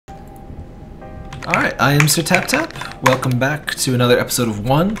Alright, I am Sir Tap Tap. Welcome back to another episode of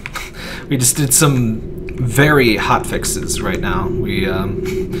 1. We just did some very hot fixes right now. We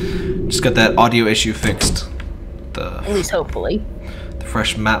just got that audio issue fixed. At least hopefully. The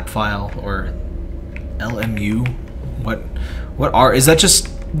fresh map file, or LMU. Is that just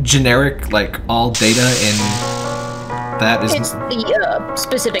generic, like, all data in that? It's the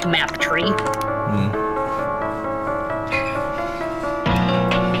specific map tree.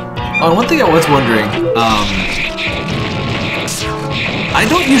 Oh, one thing I was wondering, I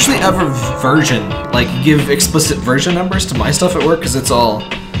don't usually ever give explicit version numbers to my stuff at work because it's all,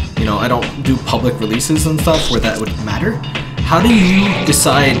 you know, I don't do public releases and stuff where that would matter. How do you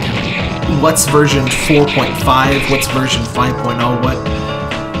decide what's version 4.5, what's version 5.0,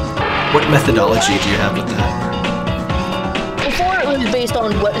 what methodology do you have with that? Before it was based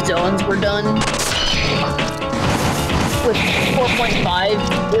on what zones were done. With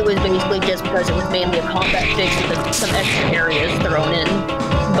 4.5, it was basically just because it was mainly a combat fix with some extra areas thrown in,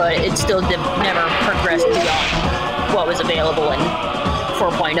 but it still never progressed beyond what was available in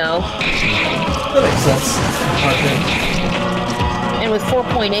 4.0. That makes sense. Okay. And with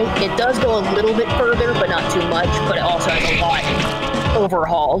 4.8, it does go a little bit further, but not too much, but it also has a lot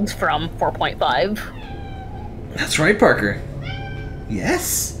overhauled from 4.5. That's right, Parker.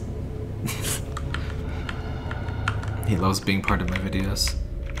 Yes? He loves being part of my videos.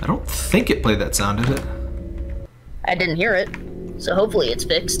 I don't think it played that sound, did it? I didn't hear it, so hopefully it's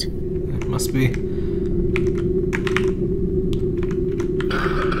fixed. It must be.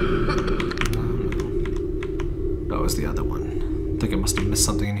 That was the other one. I think I must have missed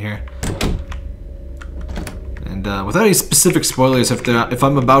something in here. And without any specific spoilers, if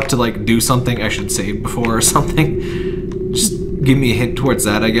I'm about to like do something I should save before or something, just give me a hint towards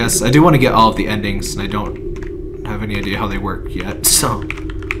that, I guess. I do want to get all of the endings, and I don't have any idea how they work yet, so how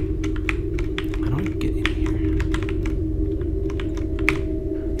do I get in here?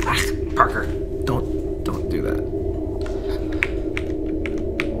 Ah, Parker, don't do that.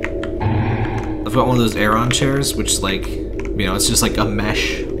 I've got one of those Aeron chairs, which, like, you know, it's just like a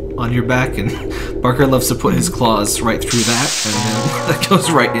mesh on your back, and Parker loves to put his claws right through that, and then that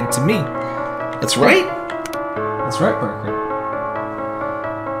goes right into me. That's right. That's right, Parker.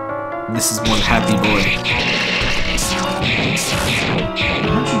 This is one happy boy. Why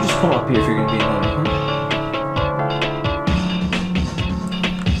don't you just come up here if you're gonna be alone, huh?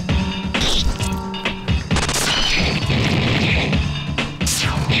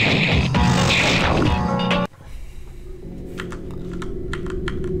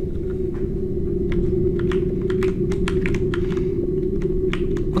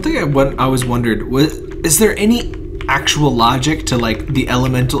 One thing I always wondered was, is there any actual logic to like the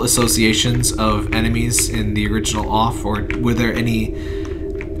elemental associations of enemies in the original OFF, or were there any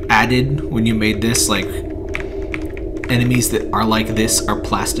added when you made this, like enemies that are like this are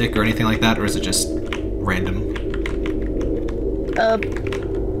plastic or anything like that, or is it just random?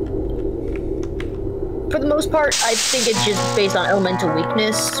 For the most part, I think it's just based on elemental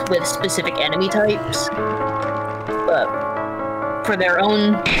weakness with specific enemy types, but for their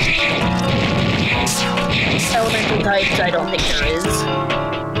own elemental types, I don't think there is.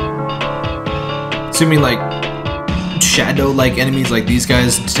 So you mean like shadow-like enemies like these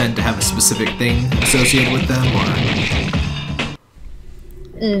guys tend to have a specific thing associated with them, or?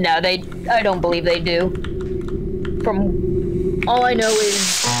 No, I don't believe they do. From all I know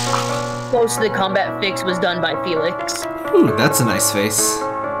is most of the combat fix was done by Felix. Ooh, that's a nice face.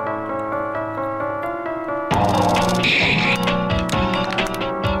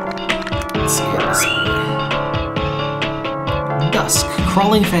 Let's see this. Dusk,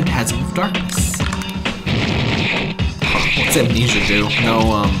 crawling phantasm of darkness. What's amnesia do? No,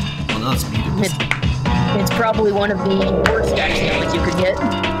 well, no, it's muted. It's probably one of the worst accidents you could get.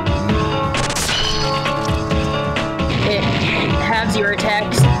 It halves your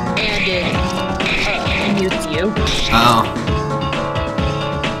attacks, and it mutes you. Oh.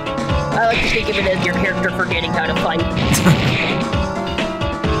 I like to think of it as your character forgetting how to fight.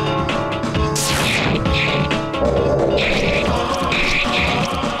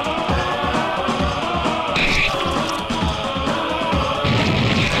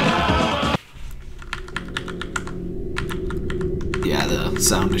 Yeah, the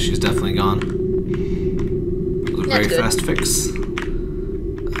sound issue's definitely gone. It was a very fast fix. What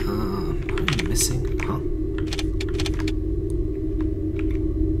am I missing? Huh?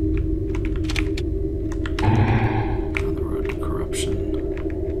 On the road to corruption.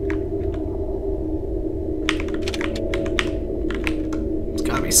 There's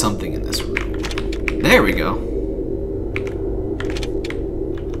gotta be something in this room. There we go.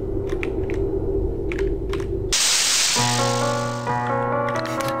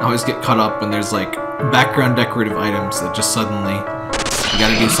 always get caught up when there's like background decorative items that just suddenly you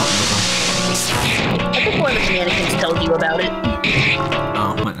gotta do something with them. I think one of the mannequins told you about it.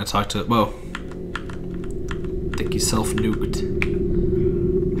 Oh, might not talk to it. Whoa. I think you self-nuked.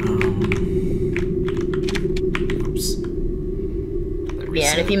 Oops.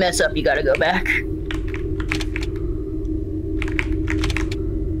 Yeah, and if you mess up, you gotta go back.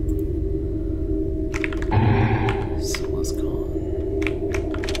 Someone's gone.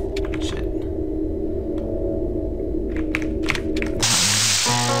 Shit.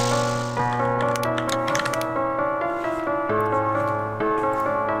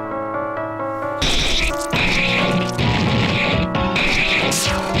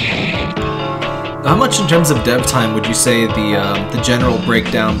 How much in terms of dev time would you say the general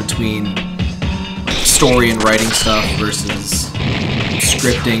breakdown between story and writing stuff versus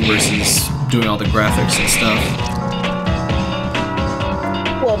scripting versus doing all the graphics and stuff?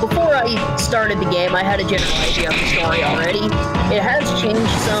 Well, before I started the game, I had a general idea of the story already. It has changed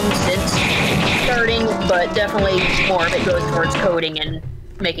some since starting, but definitely more of it goes towards coding and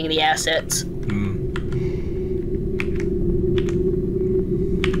making the assets.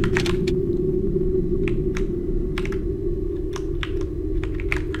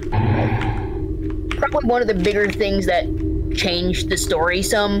 Probably one of the bigger things that changed the story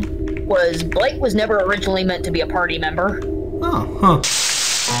some was Blight was never originally meant to be a party member. Oh, huh.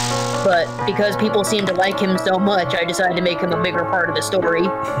 But because people seemed to like him so much, I decided to make him a bigger part of the story.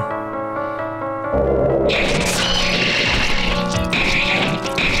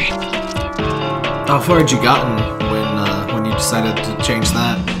 How far had you gotten when you decided to change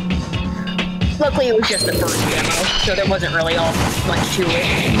that? Luckily, it was just the first demo, so there wasn't really all much to it.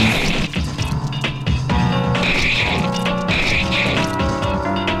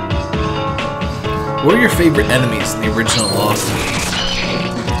 What are your favorite enemies in the original Lost?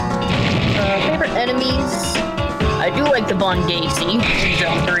 Favorite enemies? I do like the Von Gacy in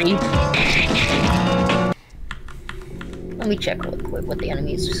Zone 3. Let me check real quick what the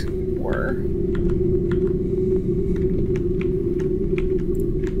enemies were.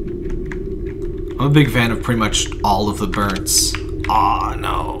 I'm a big fan of pretty much all of the burns. Aw,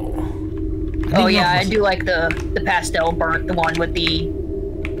 no. Oh yeah, I do like the pastel burnt, the one with the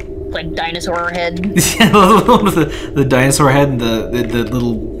like dinosaur head. Yeah, the one with the dinosaur head and the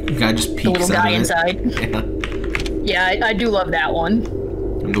little guy just peeks out. The little guy inside. Yeah. Yeah, I do love that one.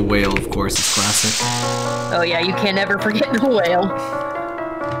 And the whale, of course, is classic. Oh yeah, you can never forget the whale.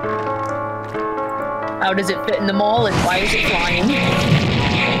 How does it fit in the mall and why is it flying?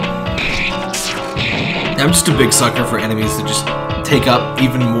 I'm just a big sucker for enemies that just take up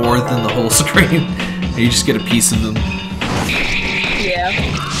even more than the whole screen. And you just get a piece of them. Yeah.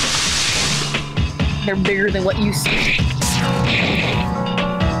 They're bigger than what you see.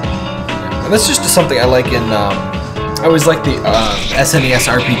 And that's just something I like in, I always like the SNES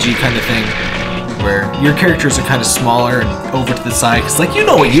RPG kind of thing, where your characters are kind of smaller and over to the side, because like, you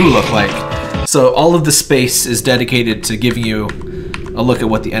know what you look like. So all of the space is dedicated to giving you a look at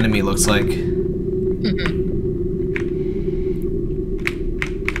what the enemy looks like.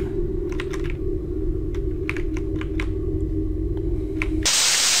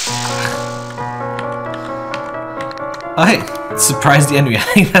 Oh hey, surprise the enemy. I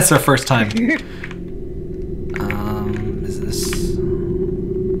think that's our first time. Is this...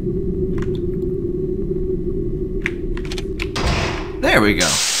 There we go.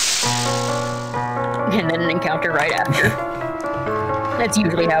 And then an encounter right after. That's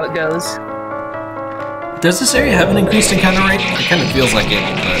usually how it goes. Does this area have an increased encounter rate? It kind of feels like it,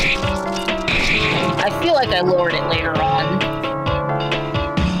 but... I feel like I lowered it later on.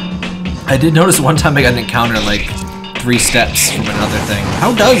 I did notice one time I got an encounter like 3 steps from another thing.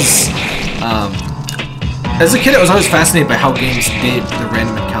 How does... as a kid, I was always fascinated by how games did the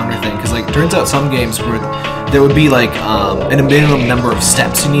random encounter thing, because like, turns out some games where there would be like a minimum number of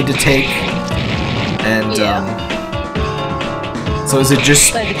steps you need to take, and so is it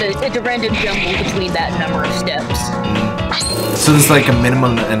just... Like it's a random jumble between that number of steps. So there's like a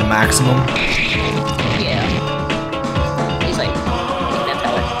minimum and a maximum? Yeah. It's like, I think that's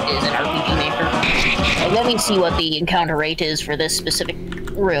how it is in RPG Maker. Let me see what the encounter rate is for this specific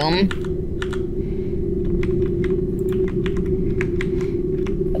room.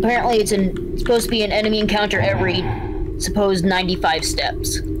 Apparently it's supposed to be an enemy encounter every supposed 95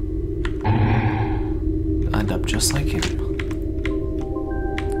 steps. I end up just like him.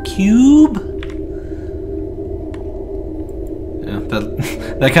 Cube? Yeah,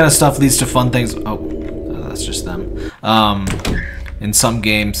 that kind of stuff leads to fun things. Oh, that's just them. In some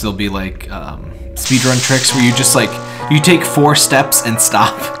games, there'll be like speedrun tricks where you just like, you take 4 steps and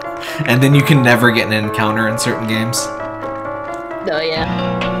stop. and then you can never get an encounter in certain games. Oh yeah.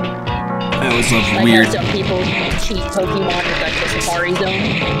 I always love Like weird. how some people cheat Pokemon with like the Safari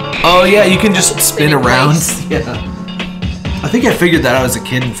Zone. Oh yeah, you can just spin Spinning around. place. Yeah. I think I figured that out as a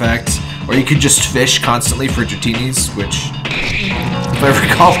kid, in fact. Or you could just fish constantly for Dratinis, which, if I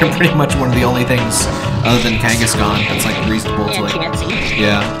recall, are pretty much one of the only things other than Kangaskhan that's like reasonable to And like. Chansey.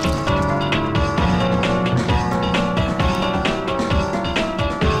 Yeah.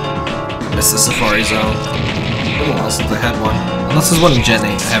 Miss the Safari Zone. A little while since I had one. Unless there's one in Gen 8.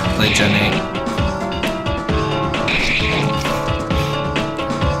 I haven't played Gen 8.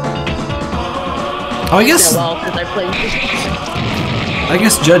 Oh, I guess. Well, because I played. I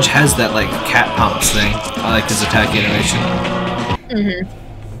guess Judge has that like cat pumps thing. I like his attack animation.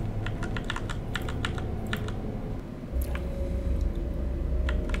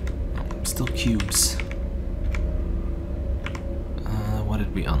 Oh, still cubes. What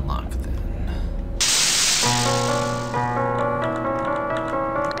did we unlock then?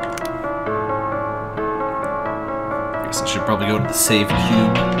 I guess I should probably go to the save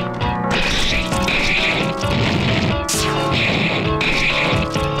cube.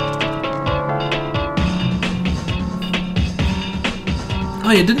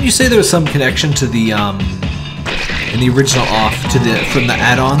 Oh yeah, didn't you say there was some connection to the in the original off to the from the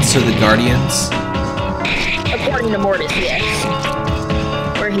add-ons to the Guardians? According to Mortis, yes.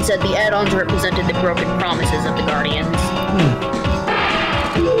 Where he said the add-ons represented the broken promises of the Guardians.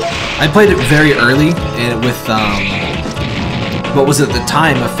 I played it very early with what was at the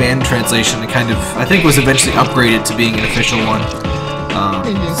time a fan translation. It kind of I think was eventually upgraded to being an official one.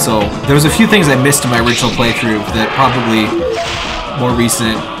 So there was a few things I missed in my original playthrough that probably more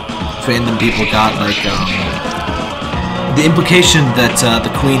recent fandom people got, like the implication that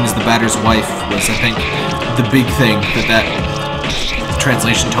the queen is the batter's wife was, I think, the big thing that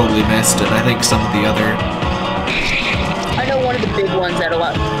translation totally missed, and I think some of the other. I know one of the big ones that a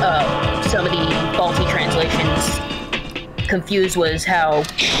lot, some of the faulty translations confused was how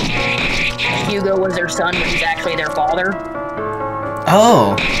Hugo was their son, but he's actually their father.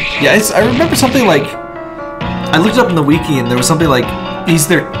 Oh, yeah, I remember something like. I looked up in the wiki and there was something like he's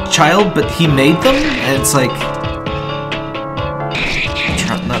their child, but he made them, and it's like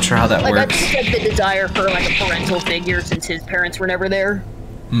I'm not sure how that like, works. I think like the desire for like a parental figure since his parents were never there.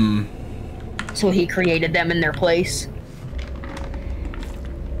 So he created them in their place.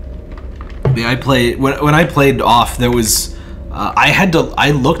 Yeah, I played when I played off. There was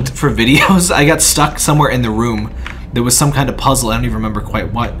I looked for videos. I got stuck somewhere in the room. There was some kind of puzzle. I don't even remember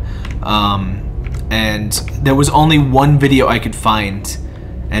quite what. And there was only one video I could find,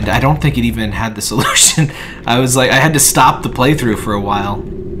 and I don't think it even had the solution. I was like, I had to stop the playthrough for a while,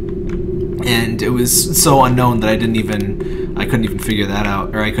 and it was so unknown that I couldn't even figure that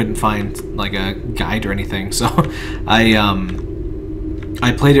out, or I couldn't find like a guide or anything. So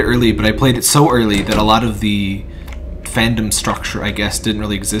I played it early, but I played it so early that a lot of the fandom structure, I guess, didn't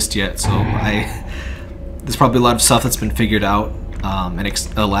really exist yet. So there's probably a lot of stuff that's been figured out and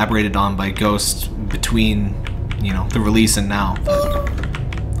elaborated on by Ghost between, the release and now.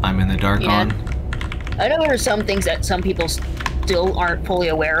 I'm in the dark on. I know there are some things that some people still aren't fully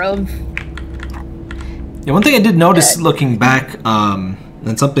aware of. Yeah, one thing I did notice looking back,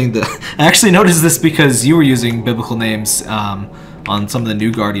 and something that I actually noticed this because you were using biblical names on some of the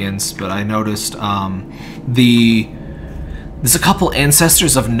new Guardians, but I noticed there's a couple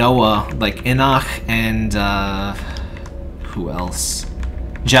ancestors of Noah, like Enoch and who else?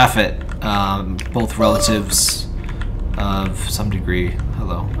 Japhet, both relatives of some degree.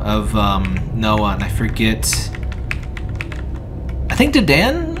 Of Noah, and I forget. I think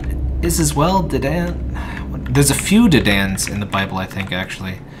Dedan is as well. Dedan. There's a few Dedans in the Bible, I think,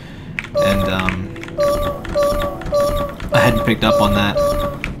 actually, and I hadn't picked up on that.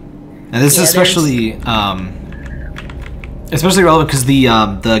 And this is especially relevant because the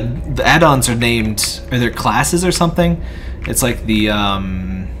add-ons are named, or they're classes or something. It's like the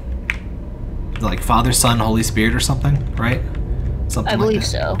like Father, Son, Holy Spirit or something, right? Something I believe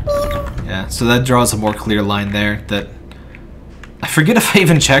like that. so. Yeah, so that draws a more clear line there. That I forget if I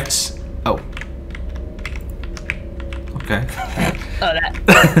even checked. Oh. Okay. Oh, that.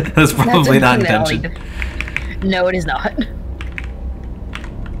 That's probably not intention. No, it is not.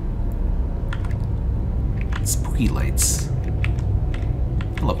 Spooky lights.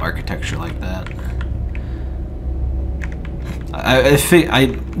 I love architecture like that. I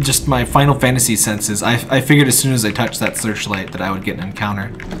just my Final Fantasy senses. I figured as soon as I touched that searchlight that I would get an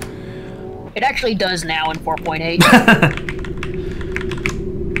encounter. It actually does now in 4.8.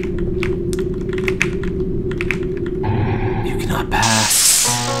 You cannot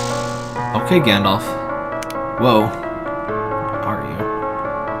pass. Okay, Gandalf. Whoa. Are you?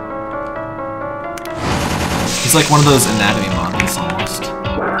 He's like one of those anatomy models almost.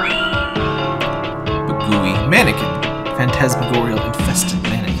 Bagooey. Mannequin. Phantasmagorial infested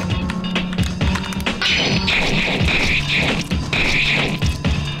mannequin.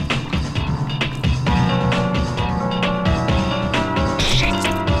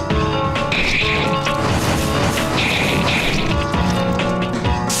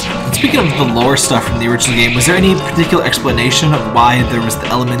 Speaking of the lore stuff from the original game, was there any particular explanation of why there was the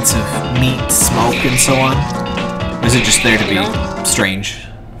elements of meat, smoke, and so on? Or is it just there to be strange?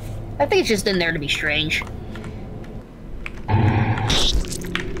 I think it's just in there to be strange.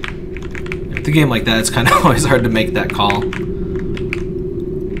 With a game like that, it's kind of always hard to make that call.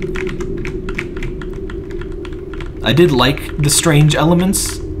 I did like the strange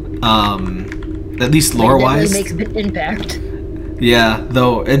elements, at least lore-wise. It definitely makes an impact. Yeah,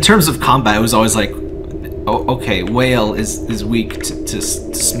 though in terms of combat, it was always like, oh, okay, whale is weak to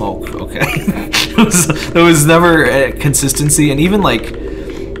smoke. Okay, there was never a consistency, and even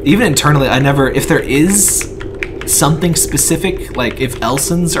internally, I never. If there is something specific, like if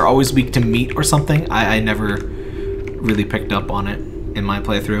Elsons are always weak to meat or something, I never really picked up on it in my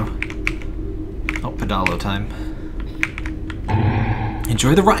playthrough. Oh, Pedalo time.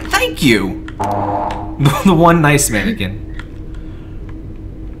 Enjoy the ride. Thank you. The one nice mannequin.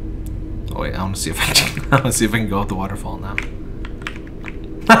 Oh wait, I want to see if I can. I want to see if I can go up the waterfall now.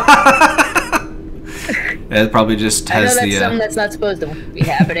 Yeah, it probably just has I know that's something that's not supposed to be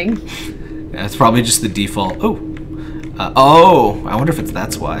happening. Yeah, it's probably just the default. Oh, oh! I wonder if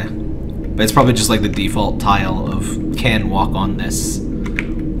that's why. But it's probably just like the default tile of can walk on this.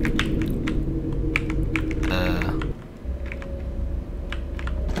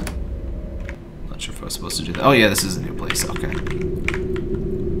 Not sure if I was supposed to do that. Oh yeah, this is a new place. Okay.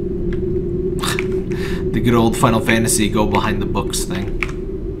 The good old Final Fantasy go behind the books thing.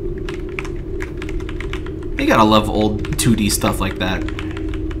 You gotta love old 2D stuff like that.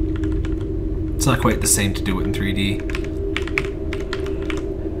 It's not quite the same to do it in 3D.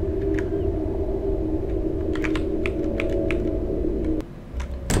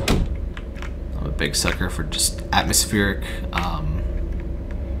 I'm a big sucker for just atmospheric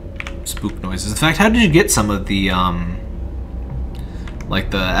spook noises. In fact, how did you get some of the like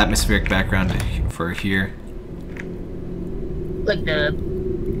the atmospheric background for here? Like the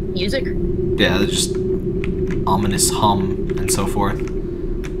music? Yeah, just ominous hum and so forth.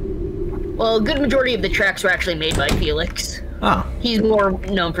 Well, a good majority of the tracks were actually made by Felix. Oh. He's more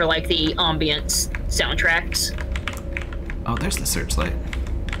known for like the ambience soundtracks. Oh, there's the searchlight.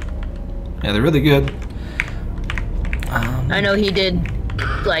 Yeah, they're really good. I know he did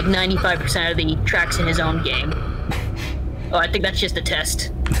like 95% of the tracks in his own game. Oh, I think that's just a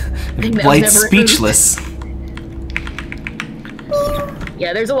test. Blight's speechless.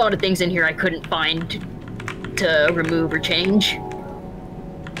 Yeah, there's a lot of things in here I couldn't find to remove or change.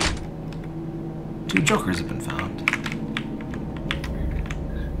 2 jokers have been found.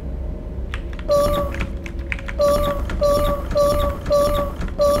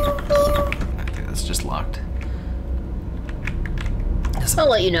 Okay, that's just locked. I'll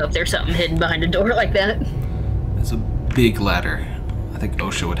let you know if there's something hidden behind a door like that. There's a big ladder. I think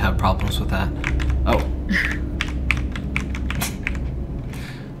OSHA would have problems with that. Oh.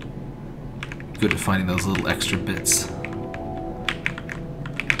 Good at finding those little extra bits.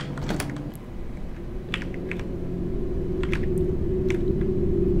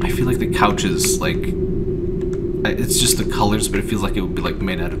 I feel like the couches, like, it's just the colors, but it feels like it would be like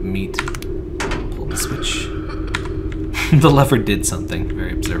made out of meat. Pull the switch. The lever did something.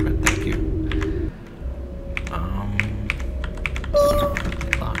 Very observant. Thank you.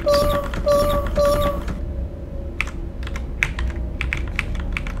 Locked.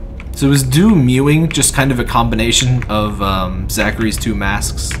 So is Doom mewing just kind of a combination of Zachary's 2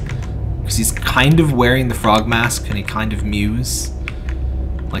 masks? Because he's kind of wearing the frog mask and he kind of mews.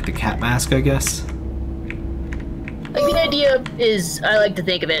 Like the cat mask, I guess. Like the idea is, I like to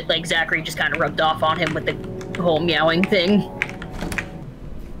think of it like Zachary just kind of rubbed off on him with the whole meowing thing.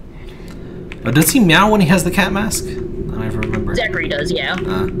 Oh, does he meow when he has the cat mask? I don't ever remember. Zachary does, yeah.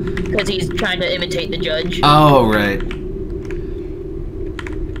 Because he's trying to imitate the judge. Oh, right.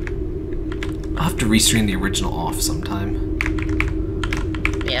 I'll have to restream the original off sometime.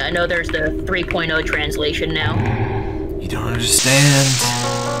 Yeah, I know there's the 3.0 translation now. You don't understand.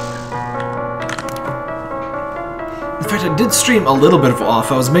 In fact, I did stream a little bit of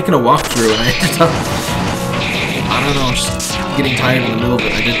off. I was making a walkthrough and I ended up, I don't know, just getting tired in the middle of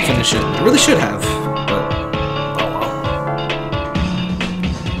it. I didn't finish it. I really should have, but oh well.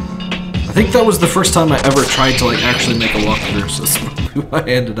 I think that was the first time I ever tried to like actually make a walkthrough, so that's probably why I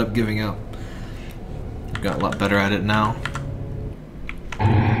ended up giving up. I've got a lot better at it now.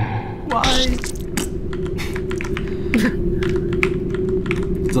 Why?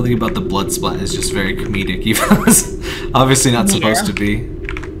 Something about the blood splat is just very comedic, even though it's obviously not supposed to be.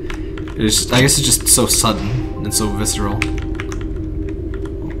 It's, I guess it's just so sudden and so visceral.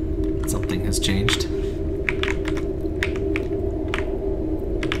 Something has changed.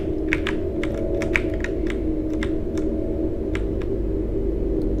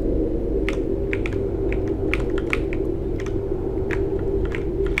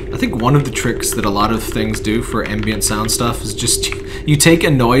 I think one of the tricks that a lot of things do for ambient sound stuff is just you take a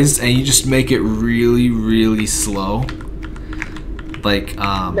noise and you just make it really, really slow. Like,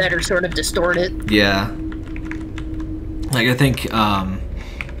 that or sort of distort it. Yeah. Like, I think,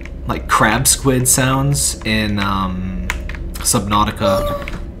 like crab squid sounds in,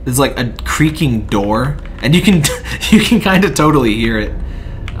 Subnautica is like a creaking door, and you can, you can kind of totally hear it.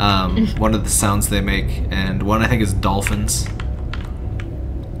 One of the sounds they make, and one I think is dolphins.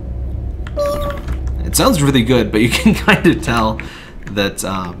 It sounds really good, but you can kind of tell that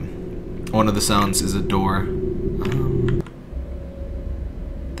one of the sounds is a door.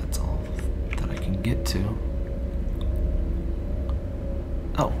 That's all that I can get to.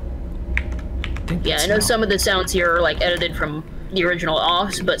 Oh. Yeah, I know some of the sounds here are like edited from the original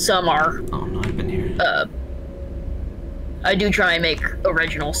offs, but some are. Oh no, I've been here. I do try and make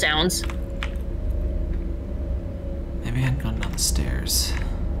original sounds. Maybe I hadn't gone down the stairs.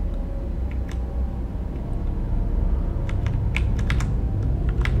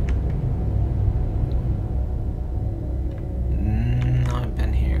 No, I've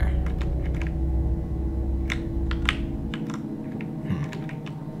been here.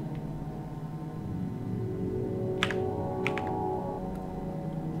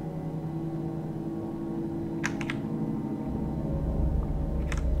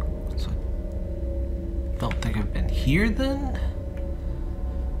 So I don't think I've been here then?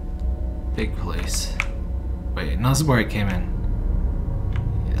 Big place. Wait, no, this is where I came in.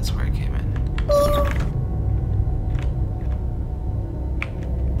 Yeah, that's where I came in.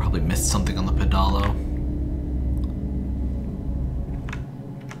 Probably missed something on the pedalo.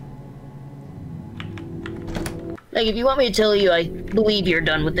 Like, if you want me to tell you, I believe you're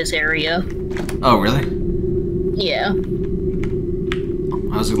done with this area. Oh, really? Yeah.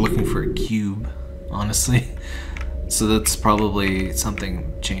 I was looking for a cube, honestly. So that's probably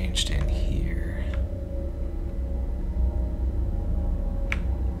something changed in here.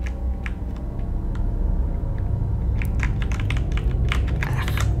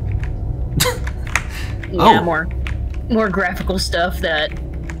 Yeah, Oh. more graphical stuff that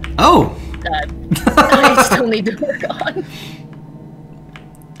Oh! I still need to work on.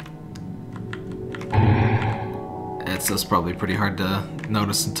 That's probably pretty hard to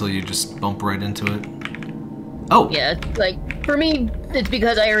notice until you just bump right into it. Oh! Yeah, like, for me, it's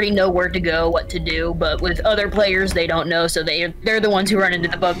because I already know where to go, what to do, but with other players, they don't know, so they're the ones who run into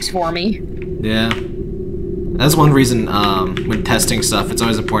the bugs for me. Yeah. That's one reason, when testing stuff, it's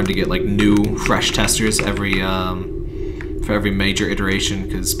always important to get, like, new, fresh testers for every major iteration,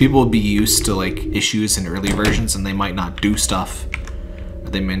 because people will be used to, like, issues in early versions, and they might not do stuff, or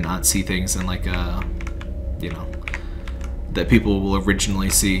they may not see things in, like, you know, that people will originally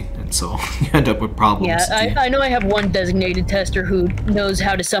see, and so you end up with problems. Yeah, I know I have one designated tester who knows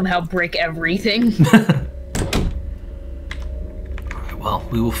how to somehow break everything. Alright, well,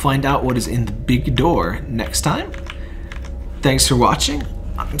 we will find out what is in the big door next time. Thanks for watching.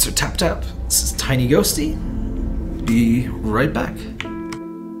 I'm Sir Tap Tap. This is Tiny Ghosty. Be right back.